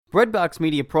Breadbox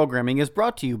Media programming is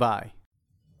brought to you by...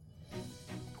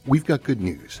 We've got good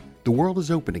news. The world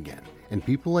is open again, and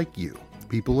people like you,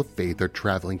 people of faith, are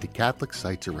traveling to Catholic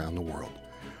sites around the world.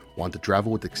 Want to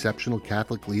travel with exceptional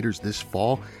Catholic leaders this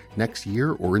fall, next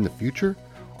year, or in the future?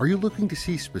 Are you looking to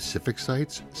see specific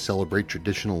sites, celebrate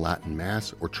traditional Latin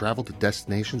Mass, or travel to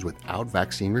destinations without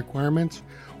vaccine requirements?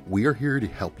 We are here to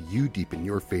help you deepen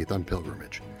your faith on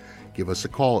pilgrimage. Give us a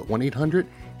call at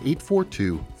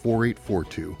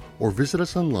 1-800-842-4842 or visit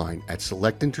us online at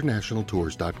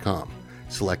selectinternationaltours.com.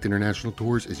 Select International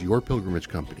Tours is your pilgrimage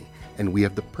company, and we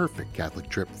have the perfect Catholic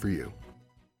trip for you.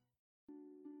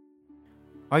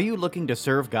 Are you looking to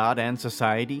serve God and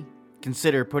society?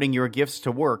 Consider putting your gifts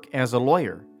to work as a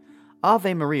lawyer.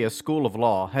 Ave Maria School of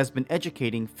Law has been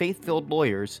educating faith-filled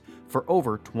lawyers for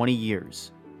over 20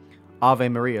 years. Ave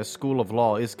Maria School of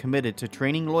Law is committed to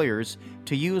training lawyers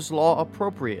to use law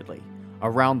appropriately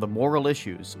around the moral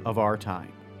issues of our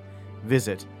time.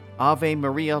 Visit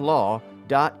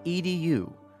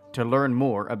avemarialaw.edu to learn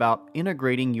more about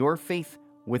integrating your faith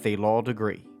with a law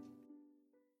degree.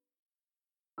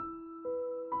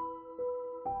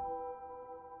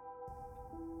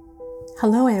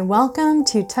 Hello and welcome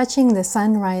to Touching the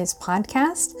Sunrise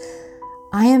podcast.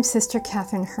 I am Sister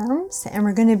Catherine Herms, and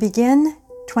we're going to begin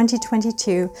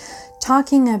 2022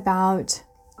 talking about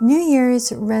New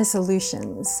Year's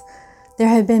resolutions. There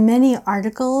have been many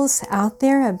articles out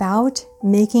there about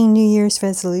making New Year's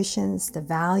resolutions, the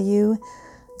value,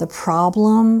 the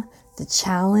problem, the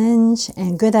challenge,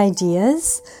 and good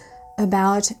ideas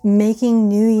about making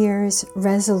New Year's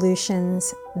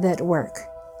resolutions that work.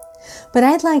 But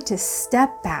I'd like to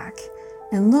step back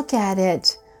and look at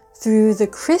it through the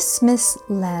Christmas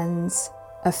lens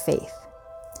of faith.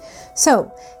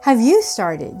 So, have you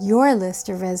started your list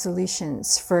of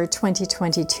resolutions for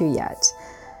 2022 yet?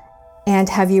 And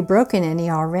have you broken any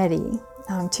already?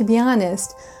 To be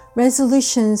honest,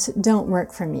 resolutions don't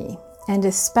work for me, and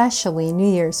especially New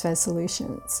Year's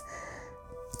resolutions.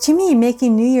 To me,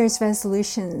 making New Year's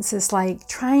resolutions is like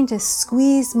trying to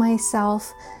squeeze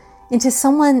myself into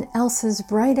someone else's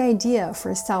bright idea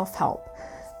for self-help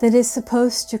that is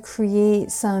supposed to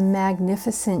create some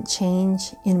magnificent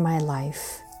change in my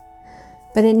life.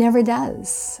 But it never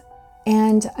does.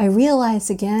 And I realize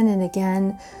again and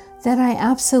again that I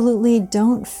absolutely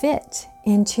don't fit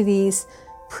into these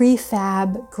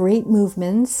prefab great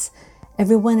movements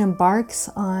everyone embarks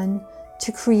on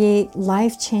to create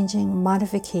life-changing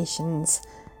modifications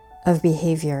of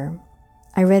behavior.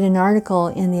 I read an article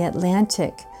in The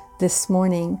Atlantic this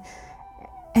morning,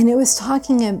 and it was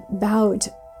talking about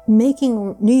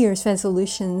making New Year's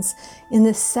resolutions in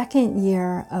the second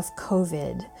year of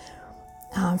COVID.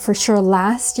 For sure,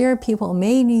 last year people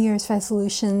made New Year's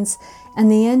resolutions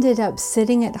and they ended up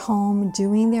sitting at home,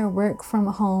 doing their work from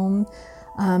home,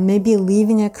 maybe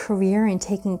leaving a career and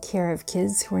taking care of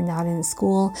kids who were not in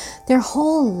school. Their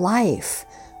whole life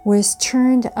was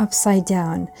turned upside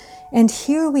down. And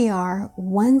here we are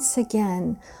once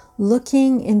again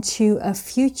looking into a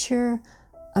future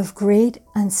of great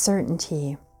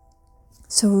uncertainty.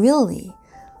 So really,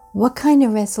 what kind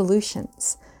of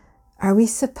resolutions are we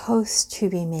supposed to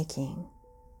be making?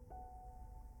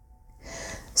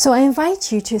 So I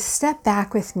invite you to step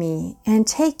back with me and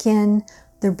take in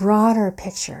the broader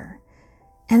picture.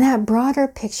 And that broader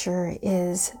picture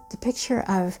is the picture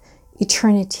of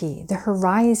eternity, the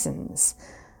horizons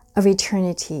of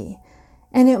eternity.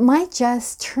 And it might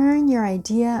just turn your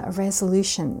idea of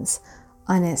resolutions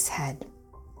on its head.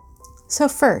 So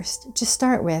first, to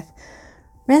start with,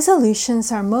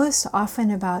 resolutions are most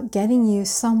often about getting you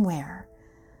somewhere.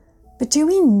 But do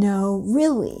we know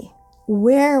really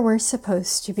where we're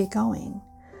supposed to be going?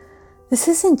 This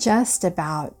isn't just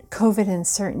about COVID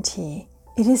uncertainty.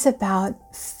 It is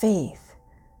about faith.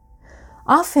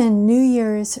 Often New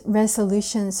Year's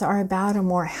resolutions are about a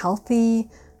more healthy,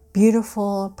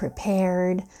 beautiful,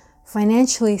 prepared,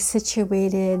 financially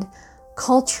situated,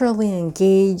 culturally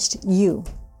engaged you.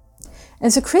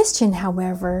 As a Christian,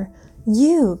 however,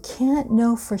 you can't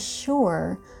know for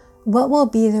sure what will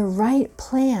be the right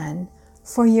plan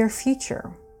for your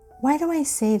future. Why do I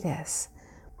say this?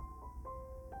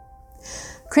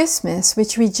 Christmas,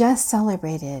 which we just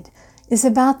celebrated, is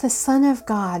about the Son of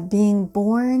God being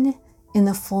born in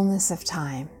the fullness of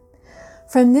time.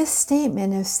 From this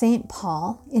statement of St.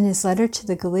 Paul in his letter to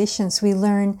the Galatians, we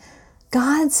learn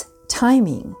God's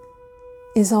timing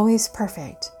is always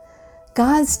perfect.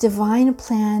 God's divine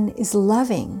plan is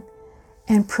loving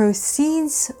and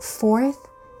proceeds forth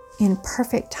in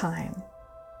perfect time.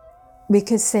 We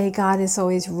could say God is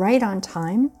always right on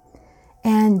time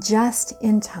and just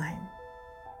in time.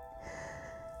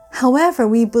 However,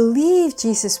 we believe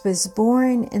Jesus was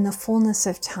born in the fullness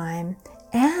of time,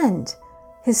 and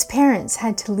his parents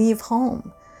had to leave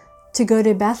home to go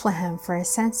to Bethlehem for a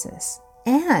census,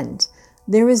 and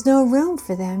there was no room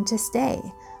for them to stay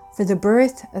for the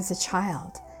birth of the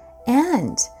child.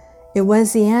 And it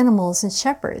was the animals and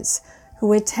shepherds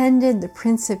who attended the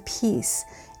Prince of Peace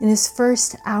in his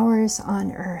first hours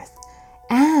on earth.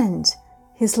 And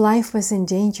his life was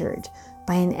endangered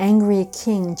by an angry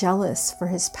king jealous for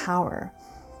his power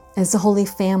as the Holy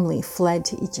Family fled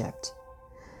to Egypt.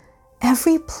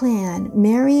 Every plan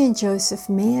Mary and Joseph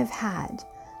may have had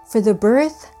for the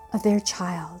birth of their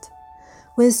child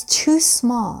was too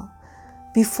small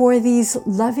before these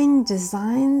loving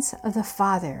designs of the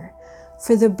Father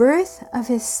for the birth of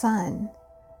his Son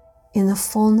in the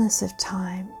fullness of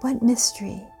time. What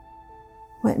mystery!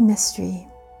 What mystery!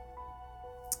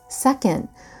 Second,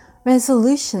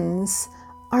 resolutions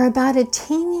are about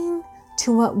attaining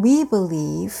to what we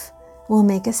believe will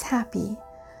make us happy,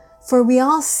 for we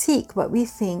all seek what we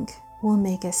think will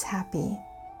make us happy.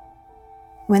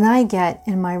 When I get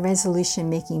in my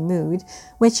resolution-making mood,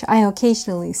 which I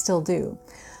occasionally still do,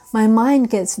 my mind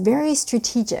gets very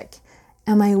strategic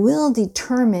and my will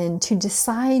determined to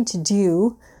decide to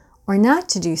do or not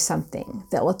to do something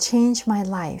that will change my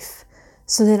life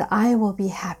so that I will be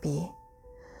happy.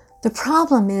 The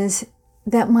problem is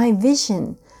that my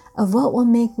vision of what will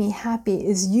make me happy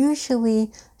is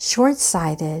usually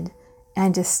short-sighted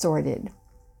and distorted.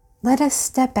 Let us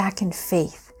step back in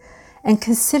faith and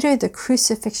consider the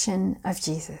crucifixion of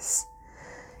Jesus.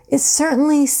 It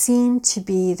certainly seemed to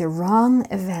be the wrong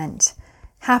event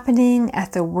happening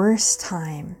at the worst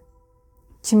time.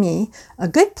 To me, a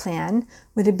good plan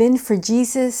would have been for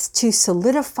Jesus to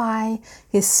solidify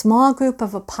his small group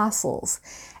of apostles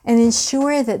and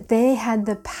ensure that they had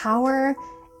the power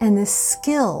and the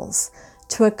skills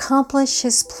to accomplish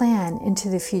his plan into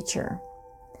the future.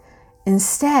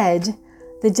 Instead,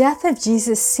 the death of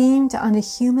Jesus seemed on a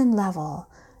human level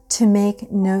to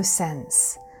make no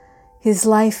sense. His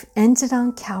life ended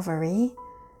on Calvary,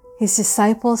 his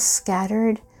disciples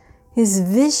scattered, his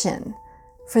vision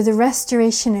for the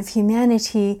restoration of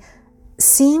humanity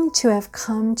seemed to have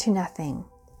come to nothing.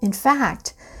 In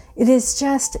fact, it is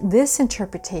just this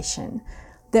interpretation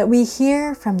that we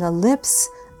hear from the lips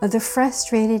of the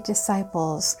frustrated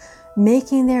disciples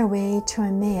making their way to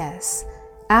Emmaus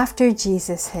after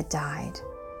Jesus had died.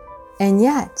 And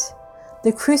yet,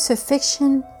 the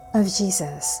crucifixion of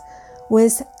Jesus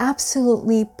was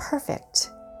absolutely perfect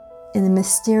in the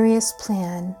mysterious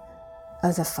plan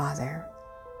of the Father.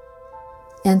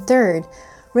 And third,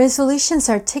 resolutions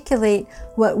articulate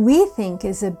what we think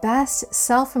is the best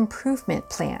self-improvement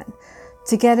plan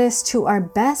to get us to our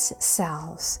best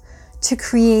selves, to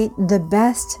create the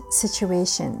best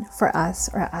situation for us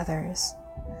or others.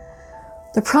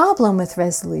 The problem with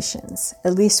resolutions,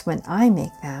 at least when I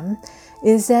make them,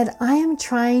 is that I am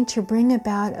trying to bring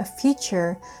about a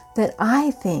future that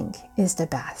I think is the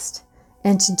best,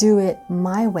 and to do it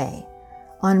my way,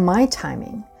 on my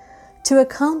timing, to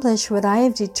accomplish what I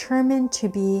have determined to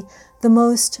be the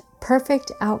most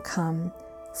perfect outcome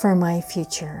for my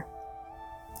future.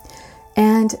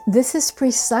 And this is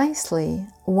precisely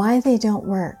why they don't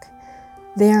work.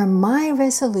 They are my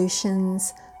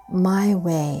resolutions, my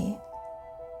way.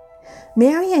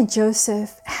 Mary and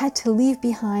Joseph had to leave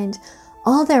behind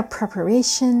all their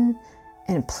preparation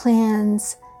and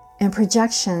plans and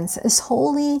projections, as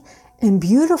holy and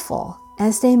beautiful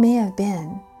as they may have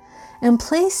been, and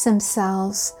place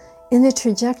themselves in the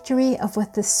trajectory of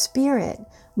what the Spirit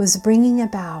was bringing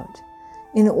about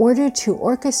in order to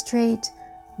orchestrate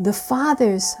the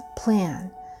Father's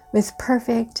plan with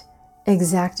perfect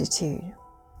exactitude.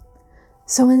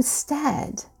 So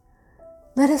instead,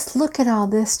 let us look at all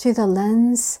this through the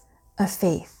lens of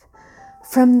faith,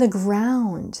 from the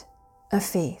ground of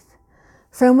faith,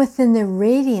 from within the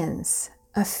radiance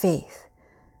of faith,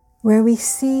 where we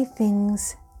see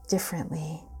things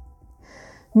differently.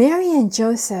 Mary and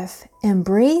Joseph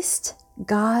embraced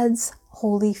God's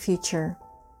holy future,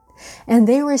 and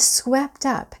they were swept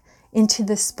up into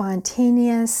the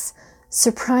spontaneous,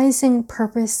 surprising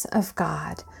purpose of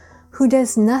God, who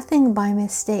does nothing by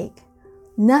mistake,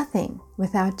 nothing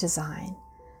without design,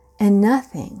 and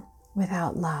nothing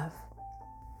without love.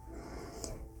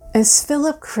 As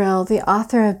Philip Krill, the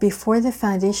author of Before the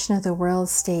Foundation of the World,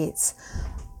 states,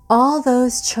 all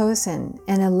those chosen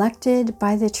and elected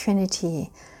by the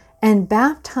Trinity and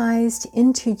baptized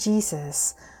into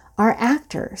Jesus are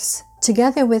actors,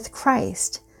 together with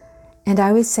Christ, and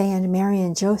I would say and Mary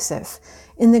and Joseph,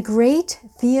 in the great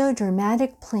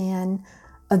theodramatic plan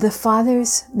of the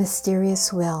Father's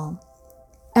mysterious will.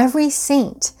 Every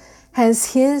saint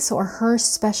has his or her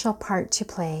special part to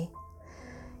play.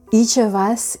 Each of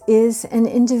us is an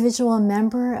individual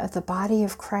member of the body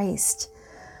of Christ.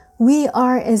 We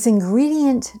are as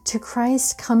ingredient to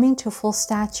Christ coming to full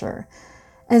stature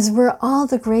as were all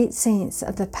the great saints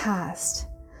of the past.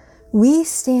 We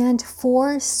stand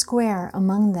four square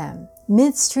among them,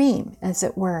 midstream, as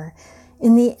it were,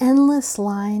 in the endless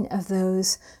line of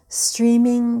those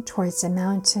streaming towards the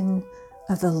mountain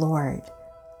of the Lord.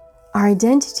 Our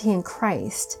identity in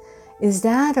Christ is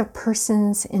that of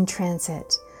persons in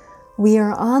transit. We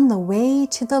are on the way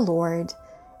to the Lord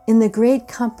in the great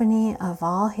company of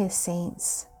all his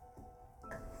saints.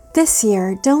 This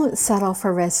year, don't settle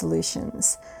for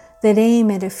resolutions that aim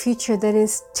at a future that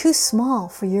is too small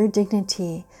for your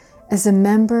dignity as a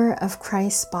member of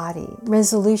Christ's body.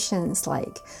 Resolutions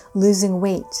like losing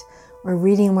weight, or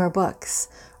reading more books,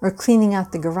 or cleaning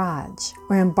out the garage,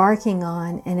 or embarking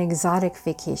on an exotic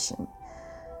vacation.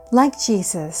 Like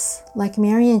Jesus, like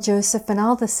Mary and Joseph and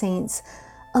all the saints,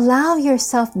 allow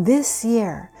yourself this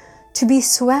year to be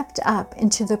swept up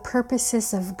into the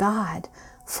purposes of God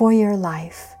for your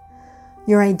life.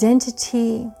 Your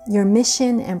identity, your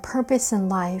mission and purpose in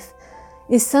life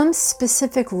is some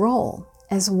specific role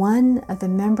as one of the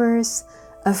members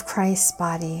of Christ's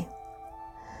body.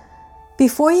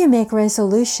 Before you make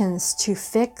resolutions to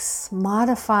fix,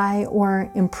 modify,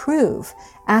 or improve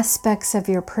aspects of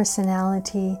your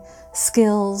personality,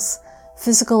 skills,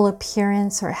 physical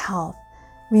appearance, or health,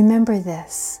 remember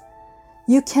this: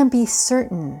 you can be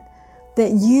certain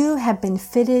that you have been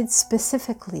fitted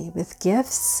specifically with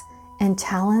gifts and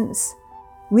talents,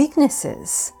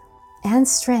 weaknesses and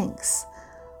strengths,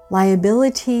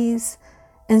 liabilities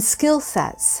and skill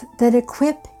sets that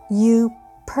equip you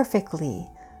perfectly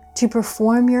to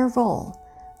perform your role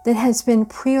that has been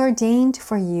preordained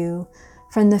for you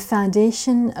from the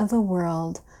foundation of the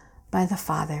world by the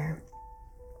Father.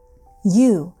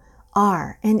 You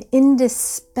are an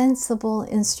indispensable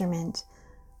instrument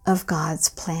of God's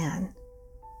plan.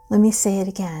 Let me say it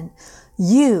again.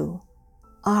 You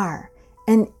are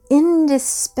an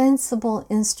indispensable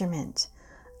instrument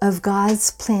of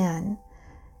God's plan,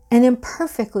 and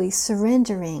imperfectly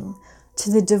surrendering to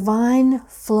the divine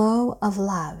flow of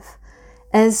love,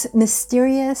 as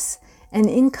mysterious and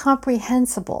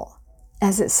incomprehensible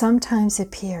as it sometimes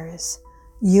appears,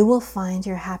 you will find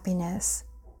your happiness.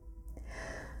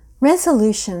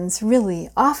 Resolutions really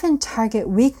often target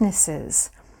weaknesses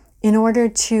in order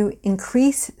to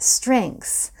increase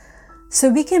strengths so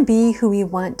we can be who we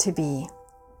want to be.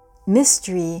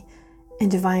 Mystery and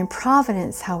divine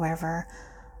providence, however,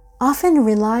 often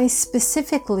rely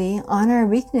specifically on our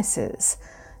weaknesses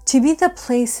to be the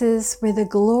places where the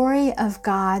glory of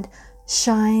God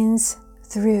shines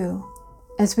through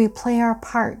as we play our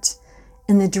part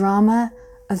in the drama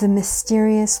of the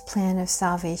mysterious plan of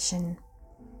salvation.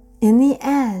 In the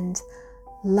end,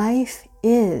 life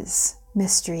is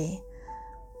mystery,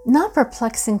 not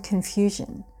perplexing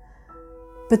confusion,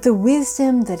 but the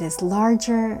wisdom that is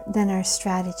larger than our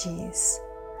strategies,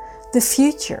 the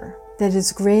future that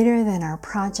is greater than our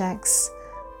projects,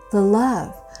 the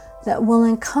love that will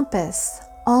encompass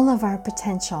all of our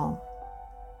potential.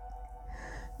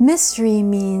 Mystery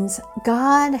means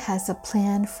God has a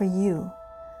plan for you,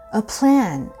 a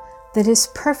plan that is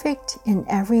perfect in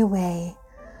every way,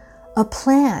 a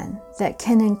plan that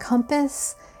can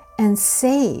encompass and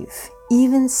save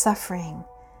even suffering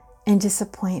and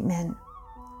disappointment.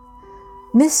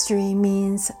 Mystery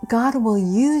means God will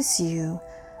use you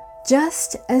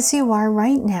just as you are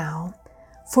right now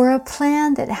for a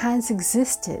plan that has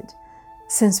existed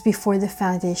since before the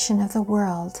foundation of the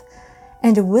world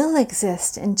and will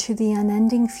exist into the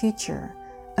unending future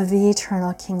of the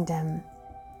eternal kingdom.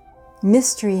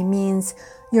 Mystery means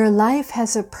your life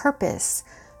has a purpose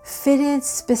fitted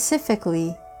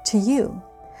specifically to you,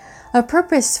 a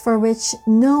purpose for which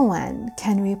no one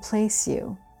can replace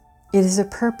you. It is a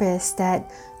purpose that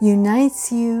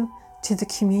unites you to the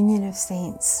communion of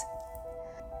saints.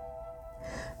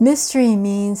 Mystery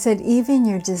means that even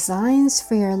your designs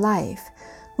for your life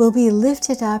will be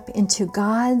lifted up into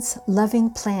God's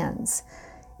loving plans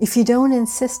if you don't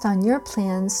insist on your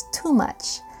plans too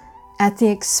much at the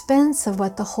expense of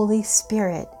what the Holy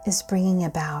Spirit is bringing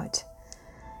about.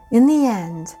 In the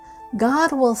end,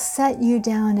 God will set you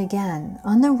down again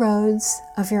on the roads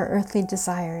of your earthly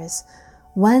desires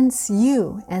once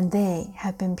you and they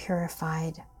have been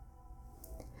purified.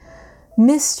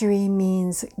 Mystery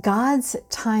means God's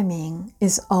timing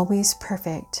is always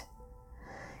perfect.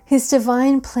 His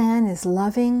divine plan is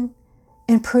loving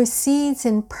and proceeds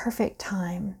in perfect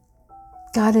time.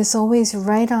 God is always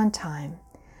right on time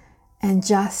and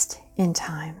just in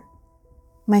time.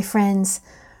 My friends,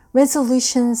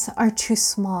 resolutions are too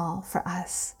small for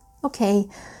us. Okay,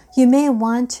 you may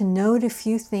want to note a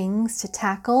few things to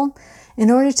tackle in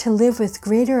order to live with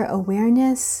greater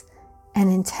awareness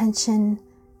and intention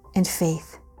and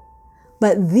faith.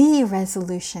 But the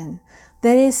resolution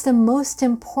that is the most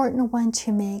important one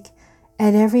to make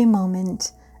at every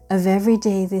moment of every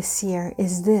day this year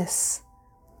is this: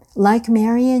 like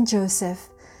Mary and Joseph,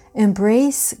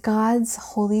 embrace God's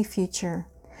holy future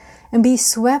and be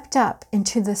swept up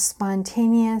into the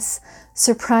spontaneous,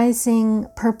 surprising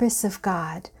purpose of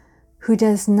God, who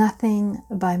does nothing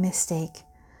by mistake,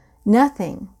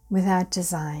 nothing without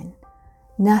design,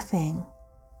 nothing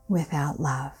without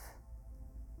love.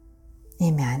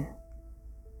 Amen.